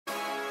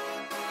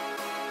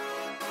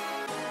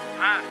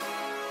Got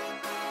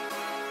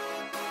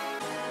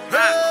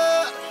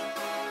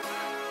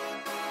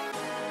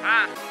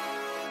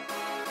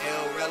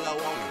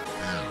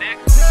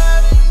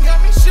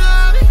me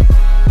shining.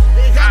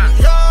 They got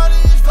me all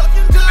these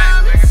fucking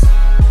diamonds.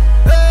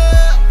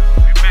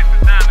 B-Maxx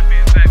designer, be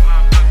exact,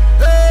 motherfucker.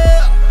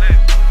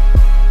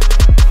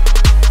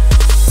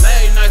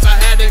 Late nights I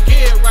had to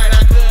get right,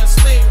 I couldn't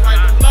sleep right.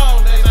 Them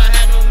long days, I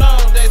had them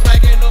long days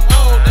back in them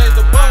old days.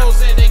 The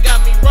bowls and they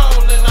got me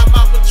rolling. I'm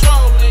out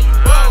patrolling. You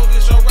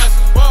bogus, your ass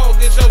is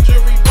bogus, your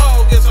jewelry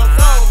bogus. I'm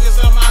focused,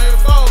 I'm out here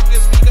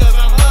focused because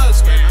I'm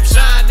hustling. I'm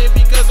shining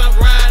because I'm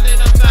grinding.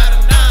 I'm tired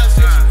of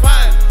nonsense. You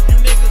violent, you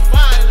niggas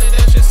violent.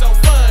 That shit so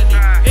funny.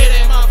 It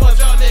ain't my fault,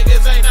 y'all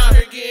niggas ain't out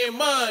here getting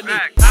money.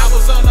 I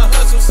was on the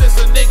hustle since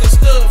a nigga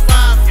stood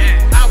 5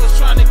 feet. I was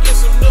trying to get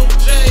some new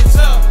J's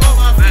up on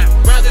my feet.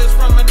 Whether it's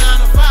from a 9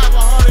 to 5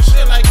 or hard as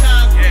shit like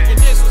concrete. And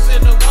this was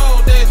in the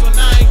old days when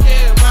I ain't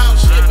care about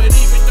shit. But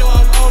even though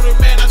I'm older,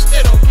 man, I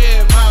still don't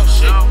care about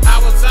shit. I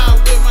was out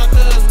with my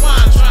cuz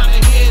Juan trying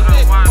to hit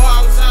this. Or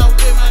I was out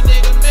with my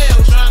nigga Mel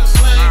trying to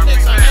slang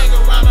nicks. I hang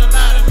around a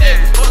lot of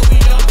niggas, but we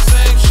on the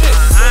same shit.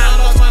 When I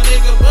lost my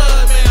nigga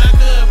Bud, man, I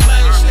couldn't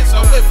play shit.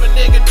 So if a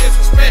nigga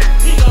disrespect,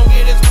 he gon'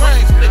 get his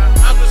brain split.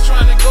 I'm just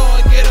trying to go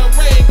and get a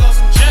ring on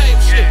some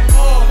James shit.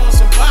 Or I'm on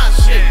some bot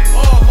shit.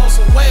 Or I'm on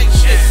some Wade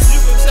shit. You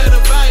can tell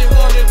the value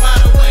on it by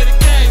the way the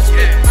game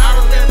split. I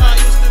remember I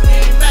used to be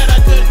mad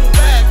I couldn't do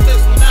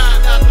backflips. When I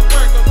got to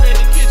work up in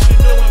the kitchen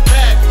doing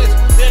backflips.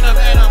 Then I'm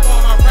head up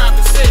on my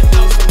property sitting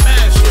on some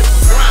mad shit.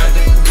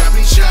 Grinding, got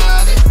me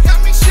shining. They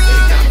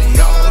got me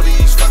all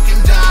these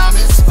fucking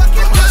diamonds. I'm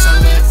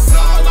hustling,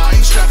 all I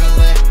ain't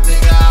struggling.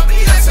 Nigga, I be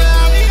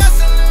hustling.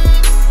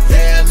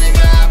 Yeah,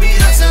 nigga, I be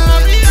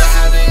hustling.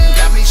 Grinding,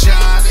 got me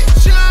shining.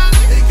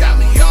 They got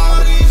me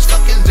all these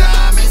fucking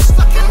diamonds.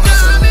 I'm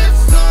hustling,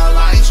 all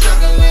I ain't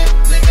struggling.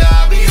 Nigga,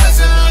 I be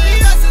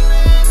hustling.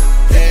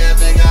 Yeah,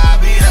 nigga, I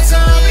be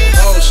hustling.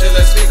 Oh shit,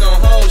 let's speak on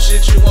whole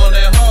shit. You on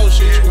that whole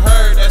shit? You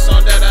heard that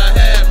song that I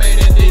had made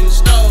and then you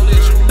stole it.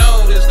 You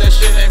notice that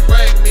shit ain't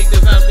break me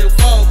 'cause I'm still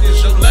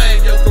focused. Your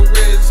lane, your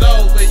career is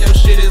over. Your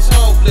shit is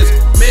hopeless.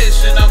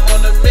 Mission, I'm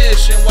on a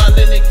mission while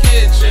in the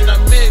kitchen.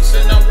 I'm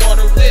mixing, I'm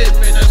water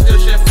whipping. I'm still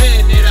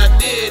chefing it. I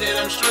did it.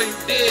 I'm sure you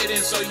did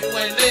it. So you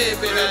ain't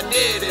living. I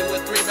did it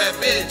with 3 bad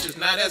bitches.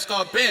 Now that's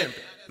called pimping.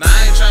 Now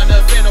I ain't trying to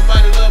offend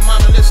nobody, little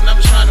mama, listen, I'm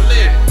just trying to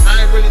live.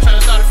 I ain't really trying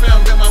to start a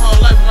film, build my whole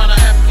life around not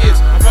having kids.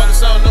 I'm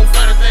focused on no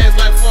finer things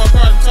like foreign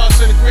cars and talks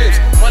in the cribs.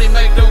 Money